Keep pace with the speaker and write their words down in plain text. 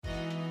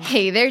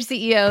Hey there,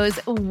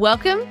 CEOs.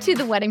 Welcome to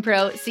the Wedding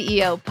Pro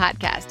CEO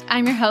podcast.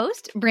 I'm your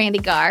host, Brandy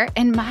Gar,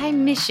 and my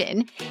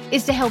mission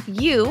is to help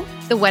you,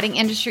 the wedding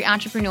industry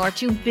entrepreneur,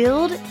 to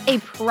build a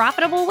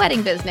profitable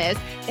wedding business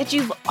that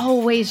you've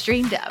always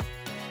dreamed of.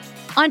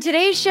 On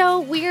today's show,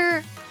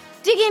 we're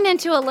digging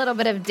into a little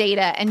bit of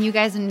data, and you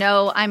guys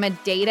know I'm a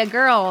data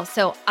girl,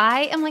 so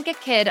I am like a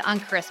kid on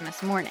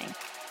Christmas morning.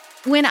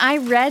 When I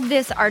read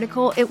this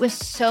article, it was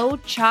so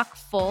chock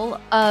full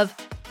of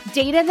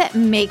data that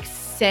makes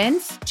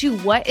sense to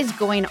what is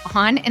going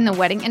on in the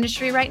wedding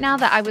industry right now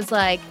that I was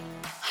like,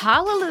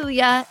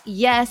 hallelujah,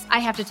 yes, I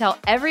have to tell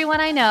everyone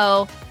I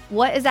know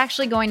what is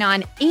actually going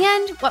on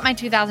and what my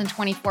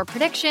 2024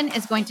 prediction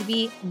is going to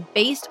be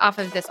based off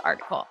of this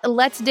article.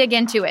 Let's dig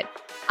into it.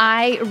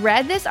 I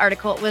read this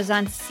article. It was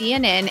on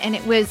CNN and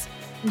it was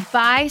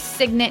by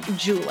Signet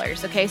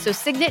Jewelers. Okay, so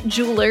Signet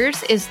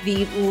Jewelers is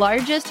the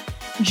largest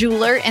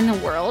jeweler in the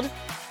world,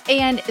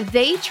 and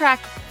they track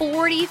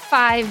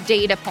 45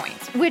 data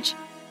points, which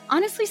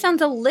honestly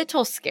sounds a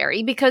little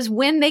scary because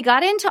when they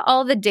got into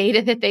all the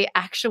data that they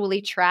actually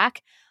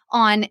track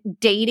on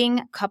dating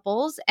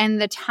couples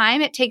and the time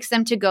it takes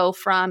them to go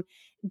from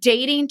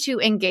dating to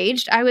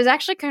engaged, I was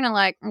actually kind of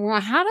like, well,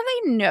 how do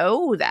they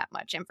know that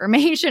much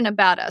information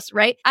about us,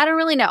 right? I don't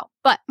really know.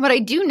 But what I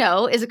do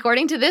know is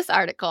according to this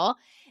article,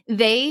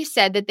 they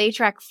said that they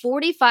track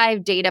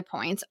 45 data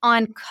points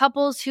on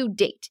couples who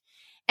date.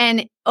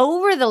 And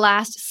over the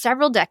last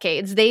several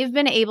decades, they've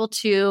been able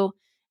to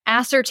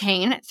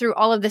ascertain through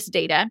all of this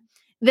data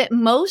that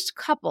most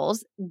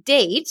couples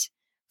date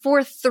for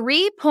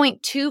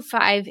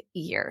 3.25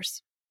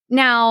 years.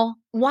 Now,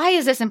 why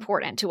is this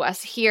important to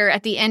us here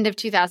at the end of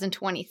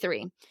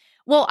 2023?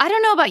 Well, I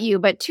don't know about you,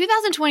 but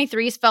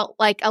 2023's felt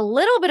like a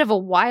little bit of a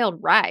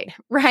wild ride,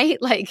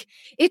 right? Like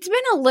it's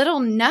been a little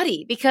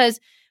nutty because,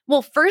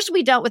 well, first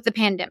we dealt with the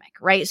pandemic,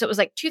 right? So it was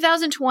like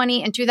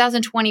 2020 and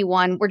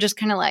 2021 were just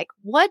kind of like,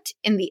 what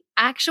in the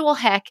actual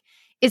heck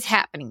is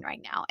happening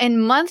right now?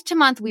 And month to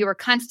month, we were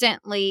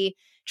constantly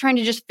trying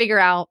to just figure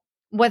out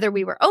whether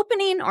we were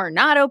opening or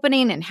not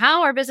opening and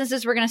how our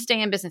businesses were going to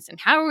stay in business and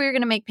how we were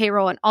going to make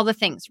payroll and all the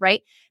things,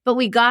 right? But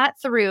we got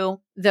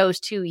through those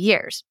 2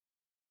 years.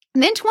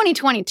 And then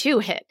 2022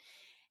 hit.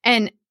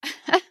 And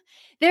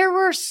there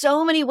were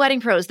so many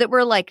wedding pros that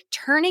were like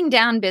turning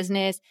down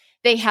business.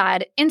 They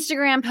had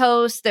Instagram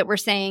posts that were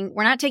saying,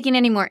 we're not taking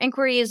any more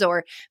inquiries,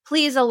 or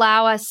please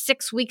allow us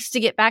 6 weeks to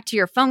get back to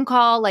your phone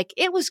call. Like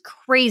it was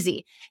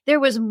crazy. There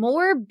was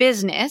more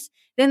business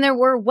than there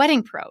were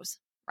wedding pros,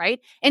 right?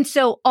 And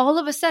so all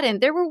of a sudden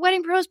there were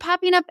wedding pros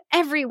popping up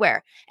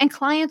everywhere and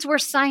clients were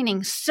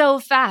signing so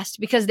fast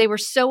because they were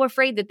so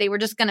afraid that they were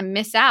just going to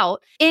miss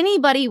out.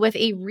 Anybody with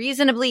a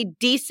reasonably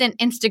decent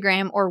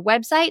Instagram or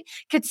website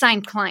could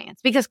sign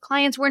clients because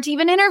clients weren't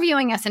even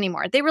interviewing us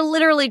anymore. They were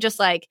literally just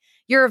like,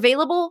 you're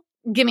available,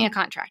 give me a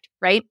contract,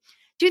 right?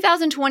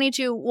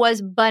 2022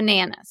 was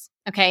bananas,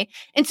 okay?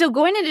 And so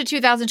going into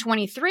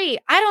 2023,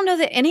 I don't know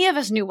that any of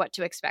us knew what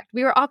to expect.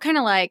 We were all kind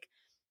of like,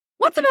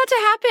 what's about to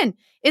happen?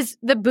 Is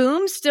the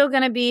boom still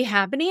going to be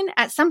happening?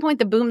 At some point,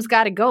 the boom's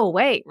got to go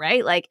away,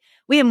 right? Like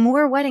we have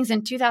more weddings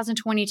in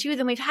 2022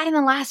 than we've had in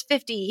the last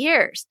 50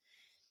 years.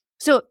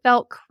 So it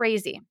felt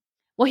crazy.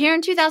 Well, here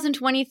in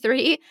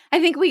 2023, I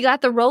think we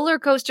got the roller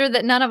coaster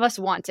that none of us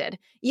wanted.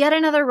 Yet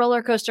another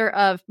roller coaster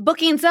of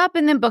bookings up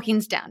and then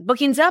bookings down,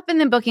 bookings up and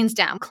then bookings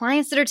down.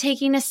 Clients that are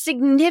taking a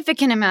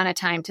significant amount of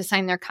time to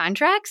sign their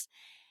contracts.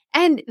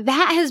 And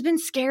that has been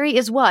scary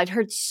as well. I've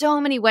heard so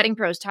many wedding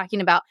pros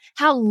talking about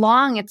how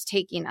long it's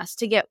taking us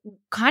to get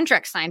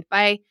contracts signed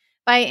by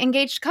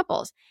engaged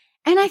couples.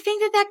 And I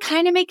think that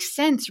kind of makes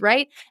sense,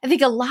 right? I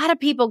think a lot of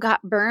people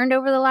got burned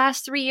over the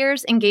last 3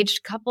 years,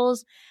 engaged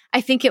couples. I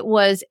think it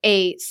was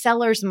a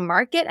seller's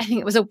market. I think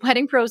it was a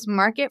wedding pros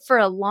market for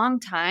a long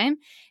time.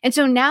 And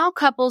so now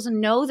couples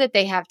know that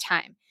they have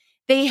time.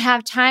 They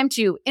have time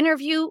to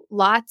interview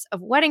lots of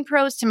wedding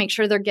pros to make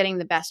sure they're getting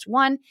the best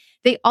one.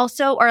 They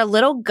also are a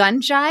little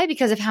gun shy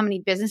because of how many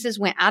businesses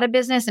went out of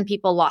business and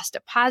people lost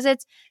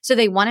deposits. So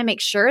they want to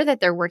make sure that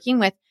they're working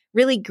with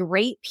really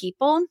great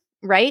people,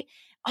 right?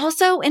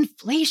 Also,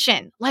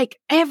 inflation, like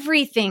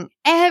everything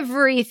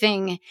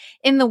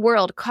in the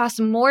world costs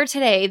more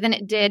today than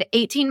it did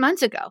 18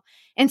 months ago.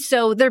 And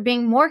so they're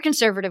being more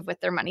conservative with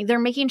their money. They're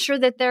making sure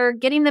that they're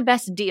getting the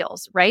best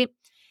deals, right?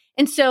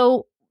 And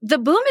so the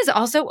boom is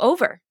also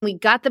over. We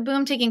got the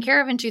boom taken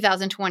care of in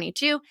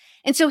 2022.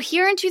 And so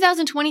here in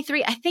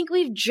 2023, I think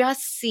we've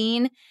just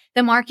seen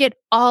the market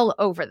all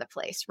over the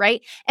place,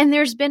 right? And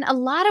there's been a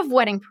lot of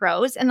wedding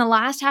pros in the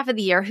last half of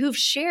the year who've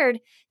shared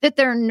that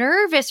they're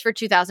nervous for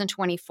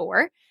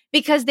 2024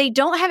 because they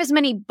don't have as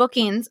many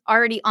bookings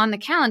already on the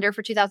calendar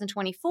for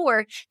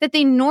 2024 that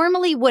they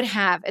normally would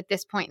have at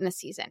this point in the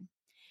season.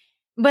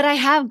 But I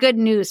have good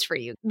news for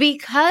you.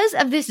 Because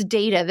of this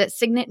data that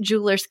Signet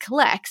Jewelers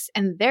collects,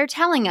 and they're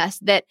telling us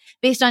that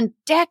based on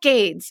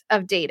decades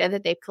of data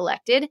that they've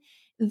collected,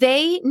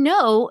 they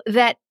know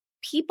that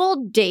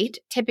people date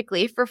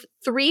typically for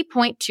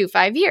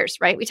 3.25 years,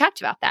 right? We talked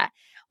about that.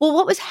 Well,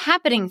 what was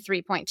happening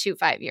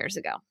 3.25 years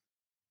ago?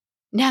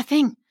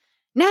 Nothing.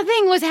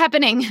 Nothing was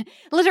happening.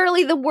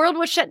 Literally, the world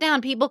was shut down.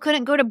 People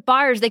couldn't go to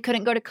bars. They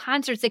couldn't go to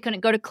concerts. They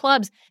couldn't go to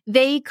clubs.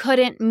 They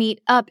couldn't meet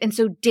up. And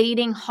so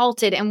dating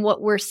halted. And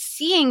what we're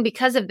seeing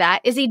because of that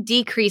is a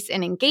decrease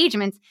in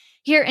engagements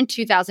here in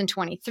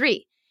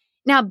 2023.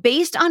 Now,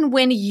 based on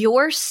when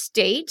your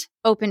state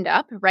opened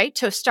up, right,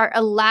 to start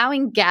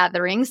allowing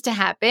gatherings to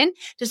happen,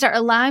 to start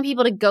allowing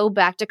people to go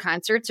back to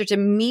concerts or to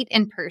meet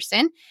in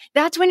person,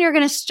 that's when you're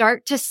going to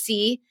start to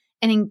see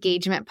an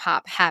engagement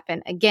pop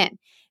happen again.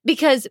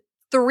 Because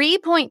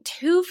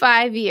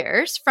 3.25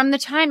 years from the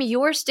time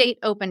your state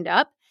opened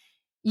up,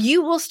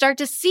 you will start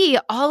to see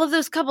all of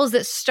those couples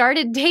that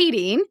started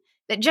dating,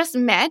 that just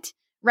met,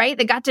 right?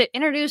 That got to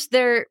introduce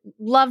their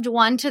loved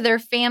one to their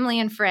family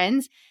and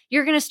friends.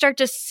 You're going to start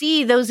to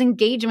see those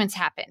engagements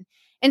happen.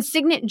 And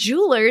Signet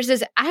Jewelers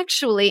is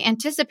actually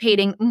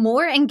anticipating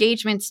more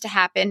engagements to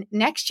happen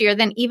next year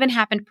than even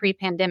happened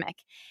pre-pandemic.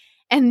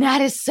 And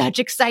that is such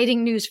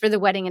exciting news for the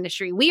wedding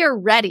industry. We are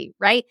ready,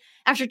 right?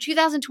 After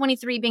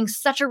 2023 being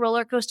such a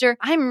roller coaster,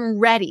 I'm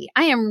ready.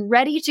 I am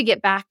ready to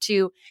get back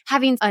to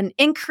having an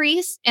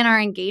increase in our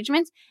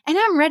engagements. And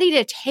I'm ready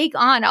to take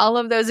on all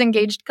of those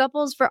engaged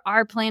couples for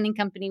our planning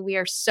company. We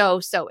are so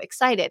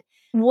excited.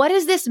 What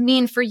does this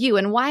mean for you?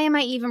 And why am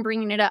I even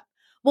bringing it up?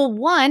 Well,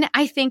 one,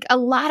 I think a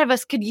lot of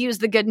us could use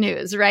the good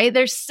news, right?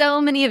 There's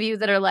so many of you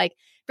that are like,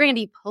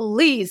 Brandy,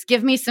 please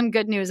give me some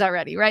good news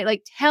already, right?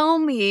 Like, tell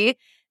me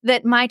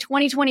that my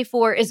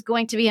 2024 is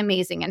going to be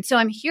amazing. And so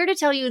I'm here to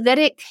tell you that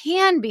it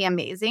can be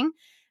amazing,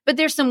 but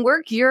there's some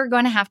work you're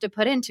going to have to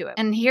put into it.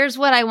 And here's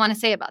what I want to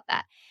say about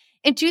that.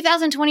 In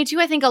 2022,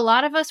 I think a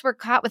lot of us were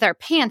caught with our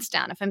pants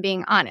down, if I'm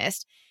being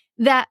honest.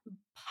 That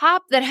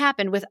pop that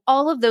happened with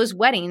all of those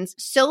weddings,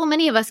 so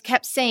many of us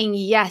kept saying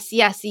yes,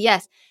 yes,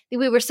 yes.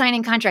 We were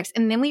signing contracts,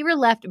 and then we were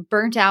left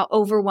burnt out,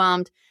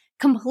 overwhelmed,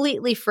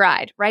 completely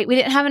fried, right? We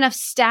didn't have enough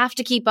staff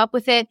to keep up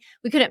with it.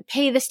 We couldn't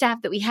pay the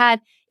staff that we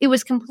had. It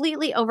was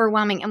completely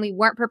overwhelming and we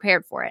weren't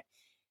prepared for it.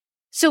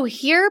 So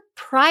here,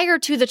 prior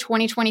to the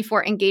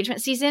 2024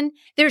 engagement season,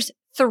 there's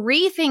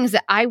 3 things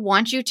that I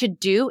want you to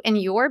do in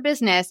your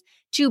business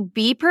to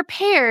be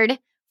prepared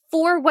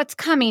for what's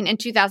coming in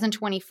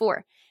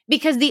 2024.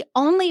 Because the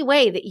only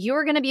way that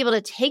you're going to be able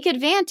to take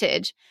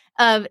advantage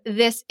of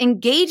this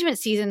engagement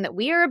season that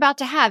we are about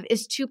to have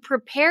is to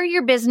prepare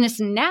your business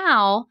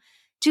now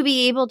to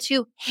be able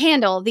to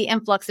handle the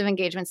influx of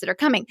engagements that are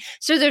coming.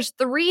 So there's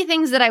 3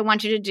 things that I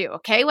want you to do.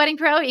 Okay, Wedding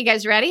Pro, you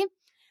guys ready?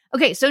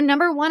 Okay, so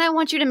number 1, I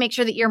want you to make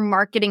sure that your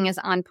marketing is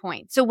on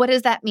point. So what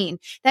does that mean?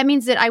 That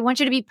means that I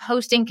want you to be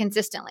posting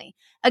consistently.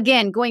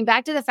 Again, going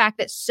back to the fact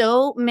that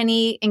so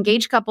many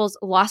engaged couples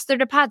lost their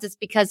deposits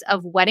because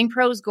of wedding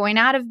pros going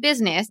out of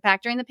business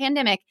back during the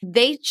pandemic,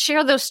 they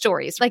share those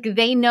stories. Like,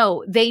 they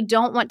know they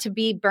don't want to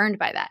be burned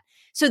by that.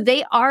 So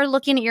they are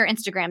looking at your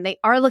Instagram. They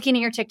are looking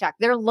at your TikTok.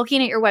 They're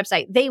looking at your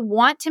website. They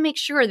want to make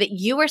sure that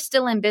you are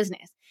still in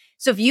business.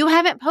 So if you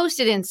haven't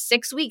posted in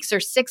 6 weeks or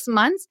 6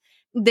 months,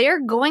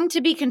 they're going to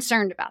be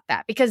concerned about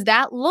that, because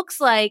that looks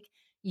like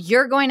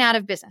you're going out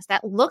of business.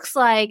 That looks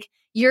like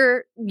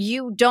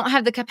you don't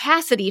have the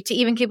capacity to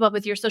even keep up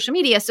with your social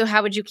media. So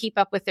how would you keep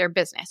up with their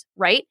business,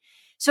 right?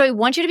 So I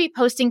want you to be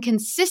posting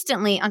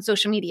consistently on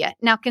social media.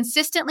 Now,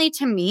 consistently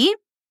to me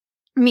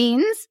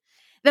means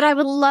that I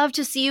would love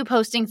to see you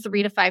posting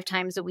 3 to 5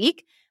 times a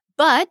week.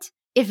 But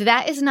if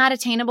that is not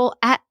attainable,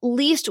 at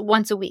least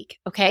once a week,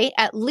 okay?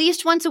 At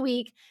least once a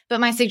week. But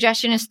my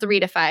suggestion is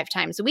 3 to 5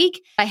 times a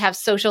week. I have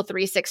Social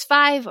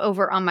 365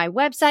 over on my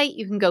website.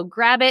 You can go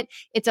grab it.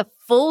 It's a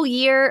full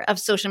year of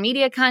social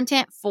media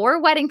content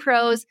for wedding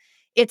pros.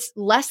 It's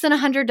less than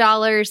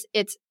 $100.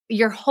 It's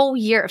your whole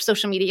year of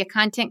social media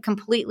content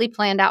completely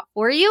planned out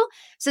for you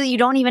so that you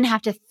don't even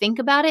have to think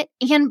about it.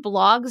 And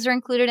blogs are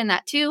included in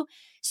that too.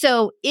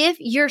 So if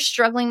you're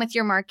struggling with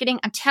your marketing,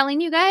 I'm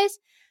telling you guys,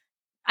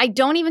 I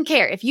don't even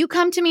care. If you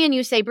come to me and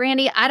you say,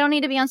 Brandy, I don't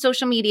need to be on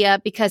social media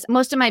because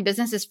most of my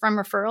business is from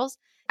referrals.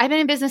 I've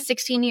been in business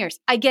 16 years.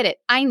 I get it.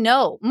 I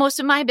know most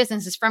of my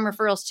business is from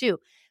referrals too.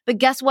 But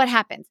guess what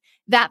happens?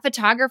 That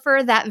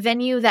photographer, that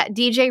venue, that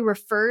DJ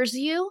refers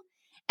you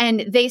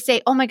and they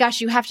say, oh my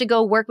gosh, you have to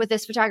go work with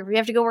this photographer. You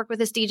have to go work with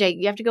this DJ.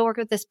 You have to go work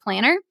with this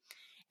planner.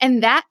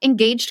 And that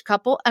engaged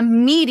couple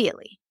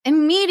immediately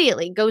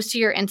goes to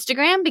your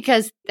Instagram,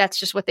 because that's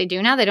just what they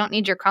do now. They don't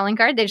need your calling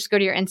card. They just go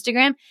to your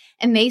Instagram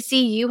and they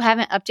see you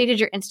haven't updated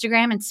your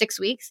Instagram in 6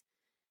 weeks.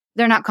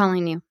 They're not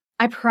calling you.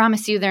 I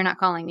promise you they're not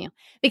calling you,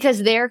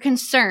 because they're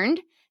concerned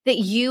that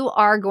you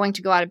are going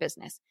to go out of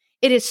business.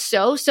 It is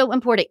so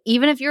important,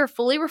 even if you're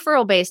fully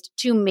referral based,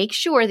 to make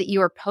sure that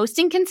you are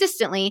posting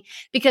consistently,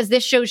 because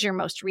this shows your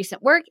most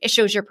recent work. It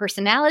shows your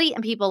personality,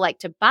 and people like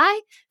to buy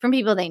from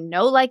people they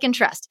know, like, and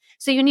trust.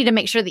 So you need to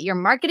make sure that your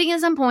marketing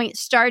is on point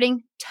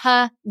starting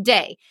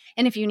today.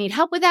 And if you need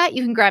help with that,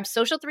 you can grab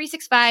Social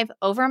 365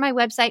 over on my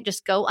website.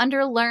 Just go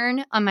under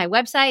Learn on my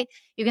website.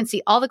 You can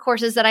see all the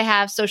courses that I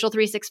have, Social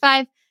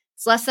 365.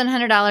 It's less than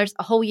 $100,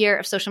 a whole year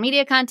of social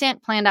media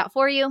content planned out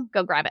for you.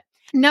 Go grab it.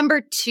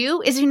 Number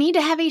 2 is you need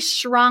to have a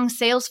strong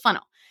sales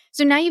funnel.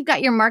 So now you've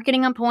got your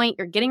marketing on point,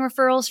 you're getting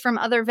referrals from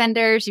other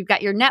vendors, you've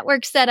got your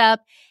network set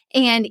up,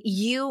 and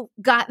you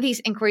got these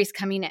inquiries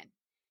coming in,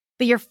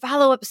 but your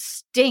follow-up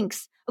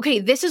stinks. Okay,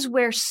 this is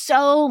where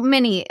so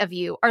many of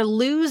you are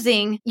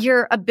losing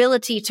your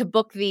ability to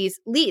book these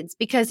leads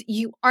because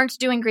you aren't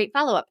doing great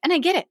follow-up. And I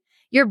get it.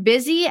 You're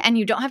busy and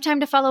you don't have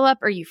time to follow up,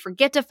 or you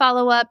forget to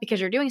follow up because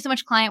you're doing so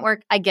much client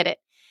work. I get it.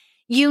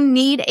 You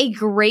need a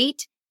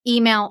great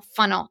email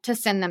funnel to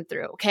send them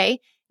through, okay?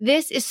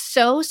 This is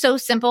so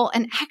simple.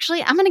 And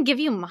actually, I'm going to give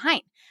you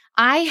mine.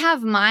 I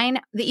have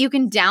mine that you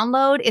can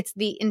download. It's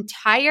the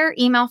entire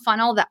email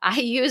funnel that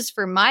I use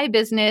for my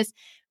business,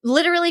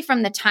 literally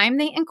from the time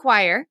they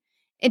inquire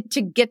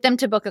to get them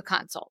to book a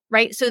consult,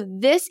 right? So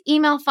this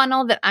email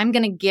funnel that I'm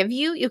going to give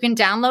you, you can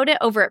download it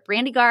over at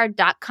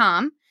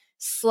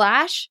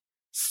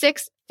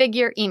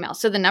brandygar.com/6-figure email.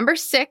 So the number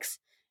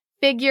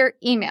 6-figure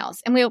emails.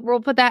 And we'll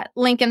put that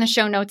link in the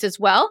show notes as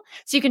well.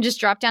 So you can just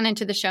drop down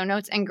into the show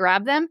notes and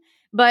grab them.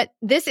 But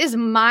this is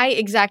my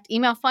exact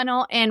email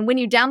funnel. And when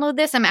you download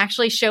this, I'm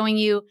actually showing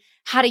you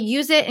how to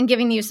use it and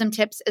giving you some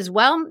tips as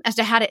well as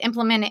to how to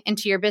implement it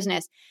into your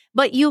business.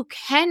 But you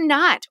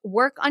cannot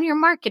work on your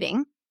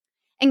marketing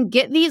and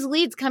get these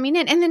leads coming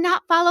in and then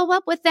not follow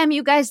up with them.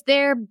 You guys,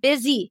 they're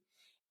busy.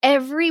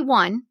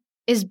 Everyone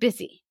is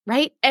busy,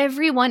 right?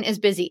 Everyone is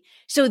busy.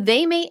 So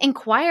they may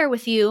inquire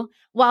with you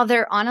while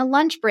they're on a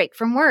lunch break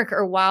from work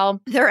or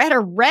while they're at a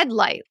red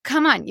light.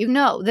 Come on, you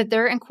know that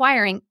they're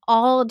inquiring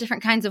all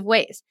different kinds of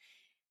ways.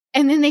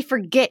 And then they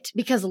forget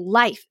because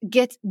life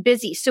gets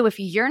busy. So if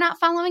you're not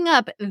following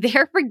up,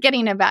 they're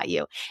forgetting about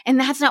you. And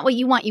that's not what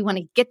you want. You want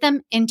to get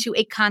them into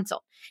a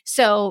consult.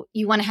 So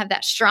you want to have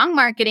that strong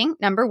marketing,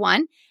 number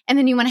one. And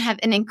then you want to have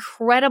an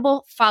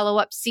incredible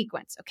follow-up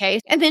sequence,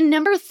 okay? And then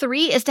number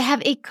 3 is to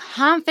have a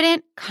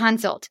confident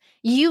consult.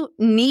 You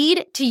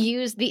need to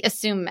use the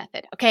assume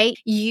method, okay?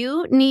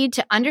 You need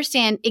to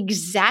understand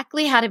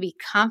exactly how to be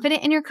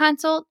confident in your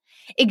consult,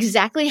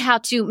 exactly how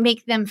to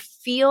make them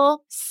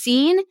feel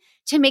seen,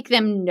 to make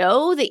them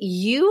know that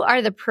you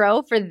are the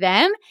pro for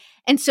them.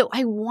 And so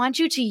I want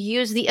you to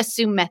use the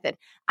assume method.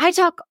 I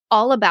talk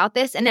all about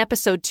this in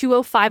episode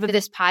 205 of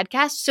this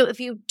podcast. So if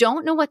you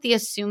don't know what the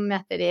assume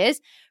method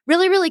is,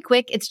 really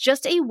quick, it's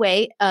just a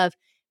way of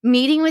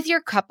meeting with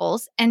your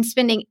couples and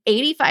spending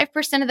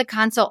 85% of the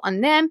consult on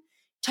them,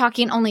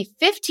 talking only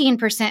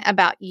 15%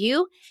 about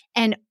you,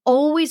 and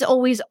always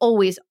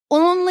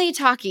only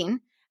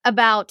talking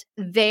about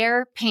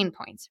their pain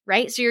points,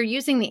 right? So you're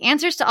using the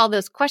answers to all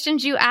those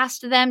questions you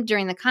asked them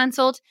during the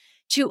consult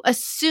to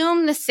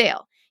assume the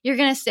sale. You're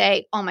going to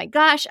say, oh my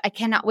gosh, I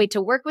cannot wait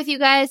to work with you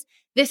guys.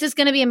 This is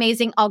going to be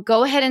amazing. I'll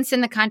go ahead and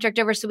send the contract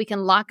over so we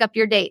can lock up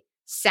your date.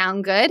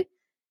 Sound good?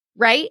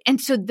 Right?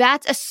 And so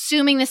that's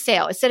assuming the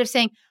sale. Instead of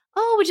saying,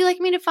 oh, would you like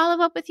me to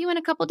follow up with you in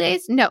a couple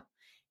days? No,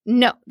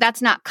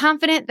 that's not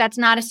confident. That's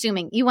not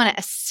assuming. You want to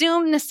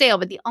assume the sale,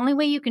 but the only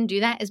way you can do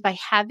that is by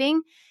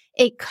having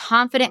a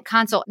confident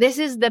consult. This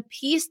is the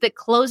piece that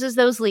closes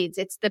those leads.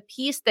 It's the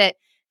piece that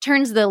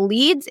turns the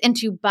leads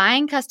into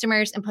buying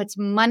customers and puts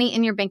money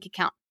in your bank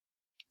account.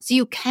 So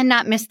you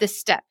cannot miss this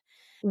step.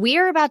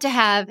 We're about to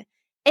have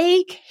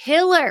a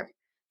killer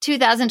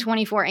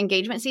 2024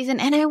 engagement season,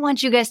 and I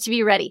want you guys to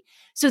be ready.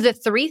 So the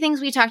 3 things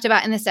we talked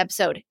about in this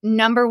episode.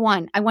 Number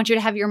 1, I want you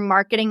to have your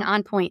marketing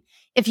on point.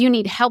 If you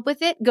need help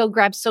with it, go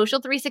grab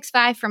Social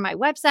 365 from my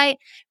website,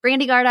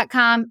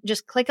 brandygar.com.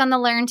 Just click on the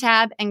Learn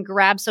tab and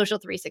grab Social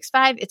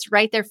 365. It's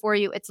right there for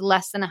you. It's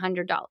less than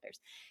 $100.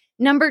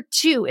 Number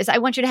 2 is I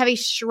want you to have a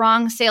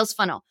strong sales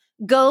funnel.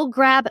 Go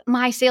grab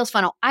my sales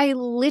funnel. I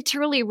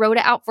literally wrote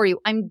it out for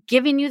you. I'm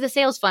giving you the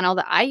sales funnel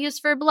that I use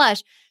for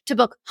Blush to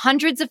book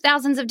hundreds of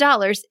thousands of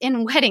dollars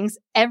in weddings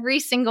every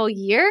single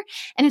year.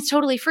 And it's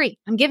totally free.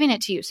 I'm giving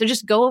it to you. So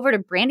just go over to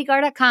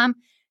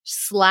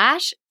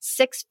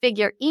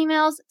brandygar.com/6-figure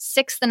emails,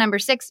 6 the number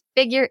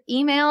 6-figure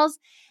emails,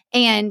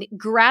 and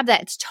grab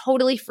that. It's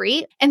totally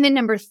free. And then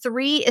number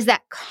 3 is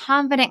that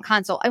confident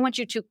consult. I want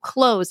you to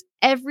close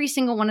every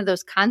single one of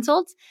those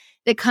consults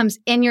that comes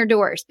in your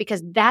doors,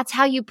 because that's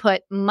how you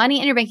put money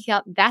in your bank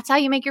account. That's how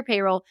you make your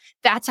payroll.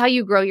 That's how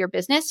you grow your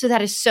business. So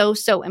that is so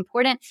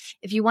important.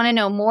 If you want to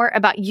know more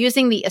about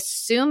using the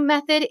assume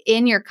method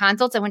in your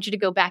consults, I want you to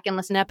go back and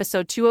listen to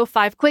episode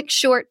 205. Quick,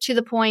 short, to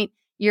the point.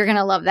 You're going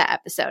to love that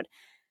episode.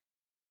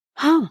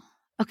 Oh,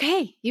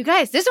 okay. You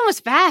guys, this one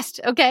was fast.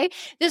 Okay.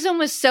 This one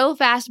was so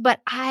fast,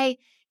 but I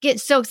get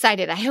so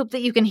excited. I hope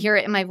that you can hear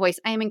it in my voice.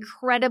 I am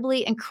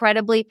incredibly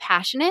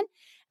passionate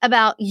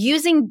about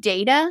using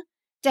data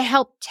to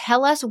help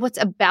tell us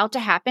what's about to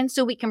happen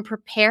so we can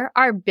prepare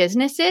our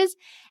businesses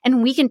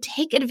and we can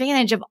take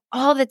advantage of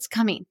all that's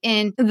coming.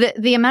 In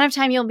the amount of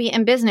time you'll be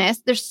in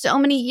business, there's so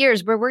many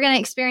years where we're going to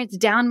experience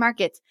down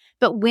markets.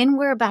 But when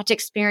we're about to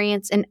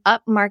experience an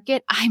up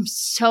market, I'm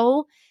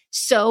so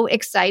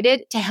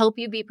excited to help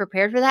you be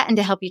prepared for that and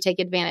to help you take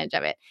advantage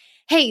of it.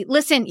 Hey,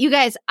 listen, you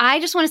guys, I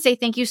just want to say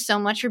thank you so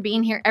much for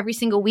being here every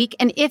single week.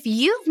 And if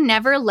you've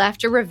never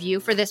left a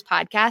review for this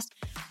podcast,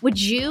 would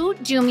you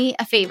do me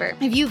a favor?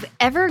 If you've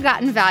ever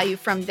gotten value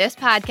from this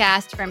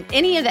podcast, from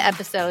any of the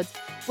episodes,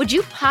 would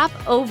you pop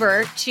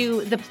over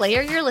to the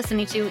player you're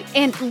listening to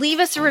and leave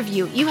us a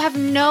review? You have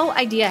no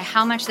idea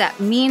how much that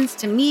means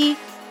to me,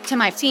 to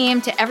my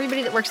team, to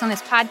everybody that works on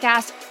this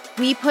podcast.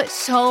 We put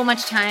so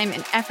much time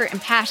and effort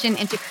and passion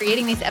into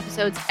creating these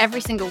episodes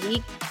every single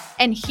week.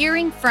 And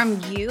hearing from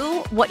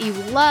you what you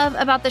love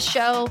about the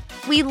show,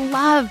 we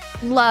love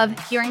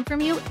hearing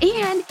from you.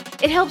 And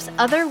it helps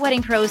other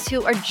wedding pros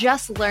who are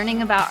just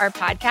learning about our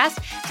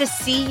podcast to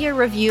see your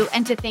review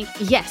and to think,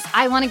 yes,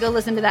 I want to go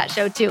listen to that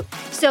show too.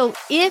 So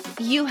if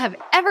you have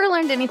ever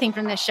learned anything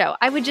from this show,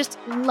 I would just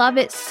love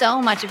it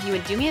so much if you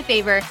would do me a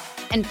favor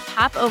and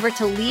pop over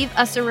to leave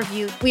us a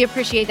review. We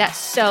appreciate that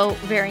so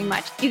very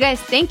much. You guys,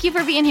 thank you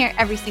for being here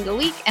every single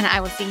week, and I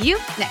will see you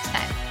next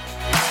time.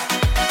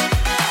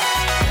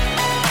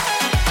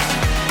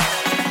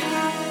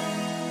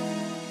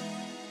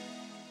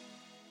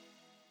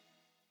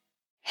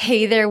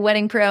 Hey there,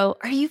 wedding pro.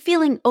 Are you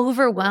feeling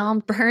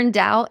overwhelmed, burned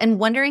out, and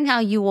wondering how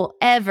you will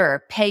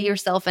ever pay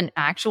yourself an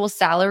actual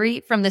salary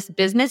from this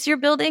business you're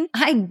building?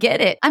 I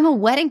get it. I'm a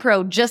wedding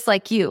pro just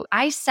like you.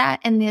 I sat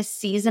in this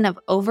season of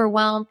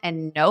overwhelm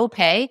and no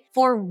pay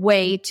for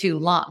way too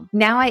long.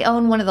 Now I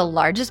own one of the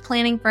largest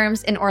planning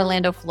firms in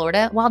Orlando,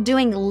 Florida, while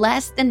doing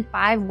less than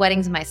 5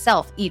 weddings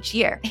myself each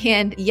year.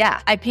 And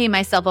yeah, I pay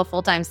myself a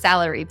full-time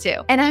salary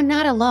too. And I'm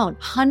not alone.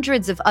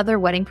 Hundreds of other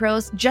wedding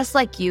pros just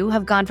like you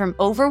have gone from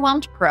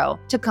overwhelmed pro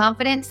to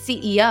confident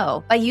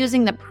CEO by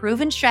using the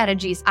proven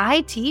strategies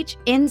I teach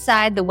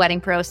inside the Wedding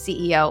Pro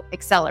CEO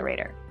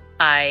Accelerator.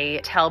 I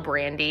tell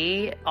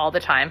Brandy all the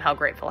time how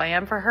grateful I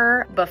am for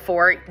her.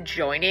 Before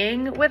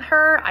joining with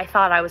her, I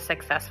thought I was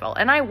successful,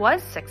 and I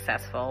was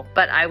successful,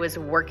 but I was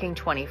working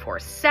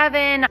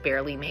 24/7,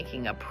 barely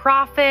making a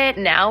profit.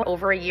 Now,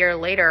 over a year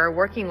later,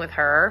 working with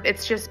her,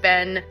 it's just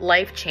been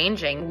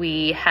life-changing.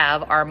 We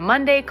have our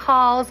Monday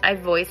calls. I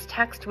voice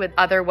text with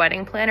other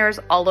wedding planners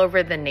all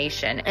over the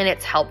nation, and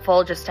it's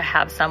helpful just to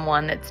have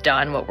someone that's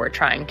done what we're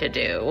trying to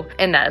do.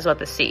 And that is what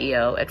the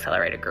CEO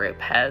Accelerator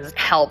Group has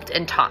helped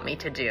and taught me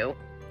to do.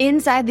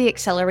 Inside the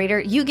Accelerator,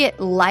 you get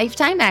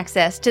lifetime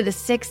access to the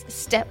 6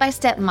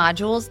 step-by-step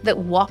modules that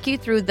walk you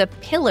through the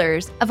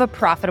pillars of a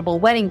profitable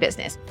wedding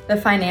business. The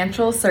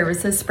financial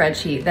services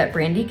spreadsheet that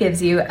Brandy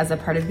gives you as a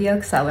part of the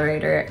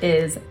Accelerator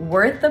is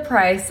worth the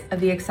price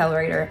of the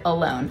Accelerator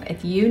alone.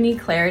 If you need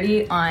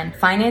clarity on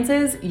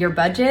finances, your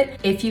budget,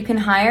 if you can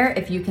hire,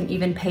 if you can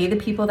even pay the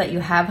people that you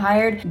have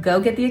hired,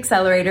 go get the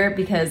Accelerator,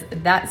 because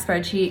that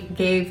spreadsheet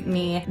gave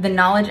me the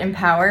knowledge and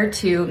power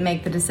to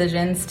make the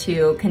decisions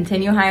to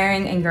continue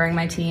hiring and growing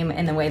my team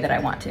in the way that I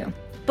want to.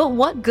 But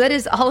what good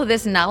is all of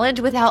this knowledge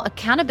without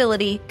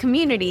accountability,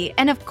 community,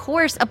 and of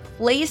course, a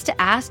place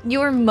to ask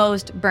your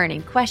most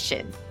burning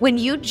question? When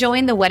you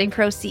join the Wedding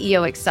Pro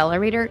CEO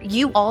Accelerator,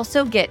 you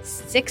also get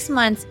 6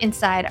 months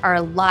inside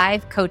our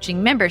live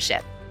coaching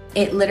membership.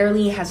 It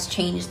literally has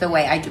changed the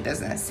way I do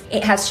business.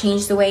 It has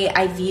changed the way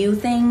I view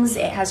things.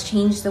 It has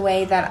changed the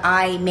way that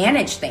I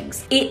manage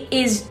things. It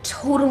is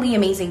totally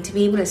amazing to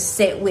be able to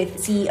sit with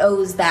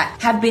CEOs that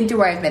have been through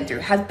what I've been through,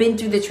 have been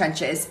through the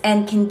trenches,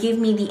 and can give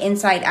me the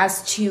insight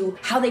as to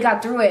how they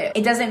got through it.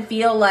 It doesn't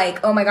feel like,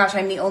 oh my gosh,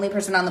 I'm the only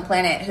person on the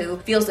planet who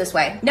feels this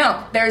way.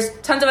 No, there's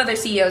tons of other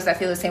CEOs that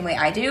feel the same way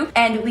I do,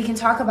 and we can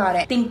talk about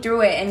it, think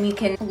through it, and we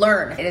can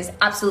learn. It is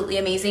absolutely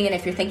amazing, and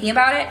if you're thinking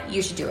about it,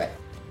 you should do it.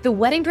 The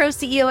Wedding Pro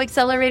CEO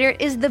Accelerator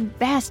is the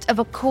best of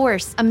a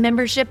course, a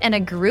membership, and a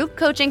group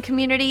coaching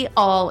community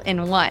all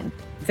in one.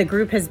 The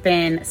group has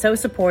been so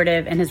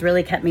supportive and has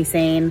really kept me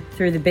sane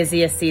through the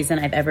busiest season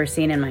I've ever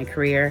seen in my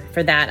career.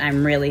 For that,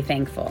 I'm really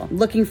thankful.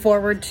 Looking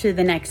forward to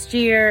the next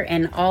year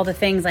and all the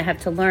things I have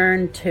to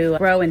learn to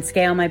grow and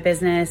scale my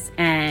business,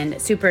 and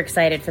super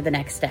excited for the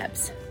next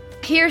steps.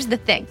 Here's the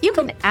thing. You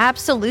can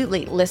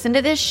absolutely listen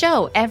to this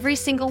show every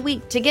single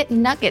week to get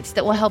nuggets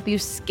that will help you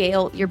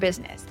scale your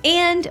business.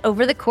 And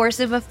over the course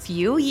of a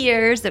few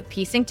years of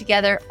piecing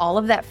together all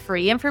of that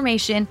free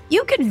information,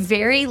 you could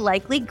very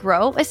likely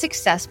grow a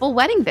successful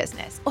wedding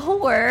business.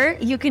 Or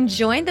you can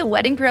join the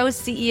Wedding Pro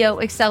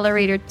CEO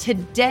Accelerator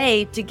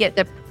today to get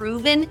the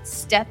proven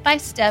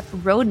step-by-step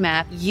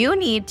roadmap you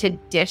need to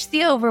ditch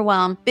the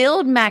overwhelm,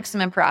 build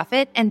maximum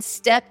profit, and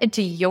step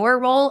into your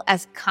role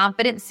as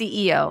confident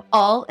CEO,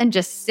 all in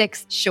just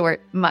 6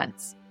 short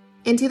months.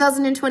 In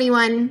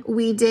 2021,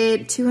 we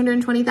did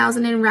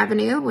 $220,000 in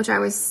revenue, which I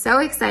was so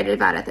excited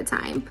about at the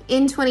time.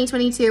 In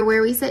 2022,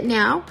 where we sit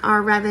now,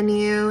 our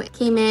revenue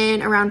came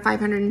in around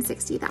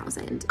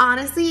 $560,000.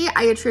 Honestly,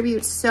 I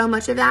attribute so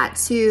much of that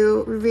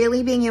to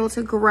really being able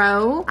to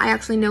grow. I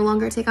actually no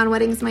longer take on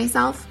weddings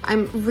myself.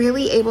 I'm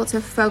really able to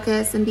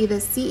focus and be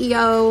the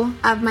CEO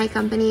of my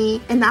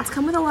company, and that's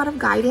come with a lot of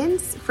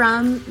guidance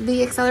from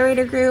the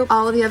Accelerator Group,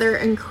 all of the other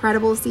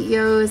incredible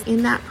CEOs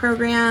in that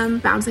program,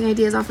 bouncing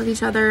ideas off of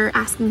each other,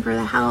 asking for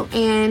the help,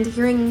 and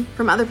hearing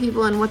from other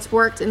people and what's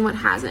worked and what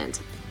hasn't.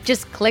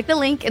 Just click the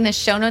link in the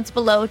show notes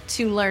below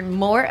to learn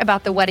more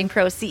about the Wedding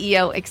Pro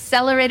CEO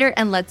Accelerator,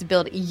 and let's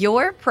build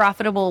your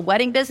profitable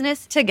wedding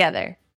business together.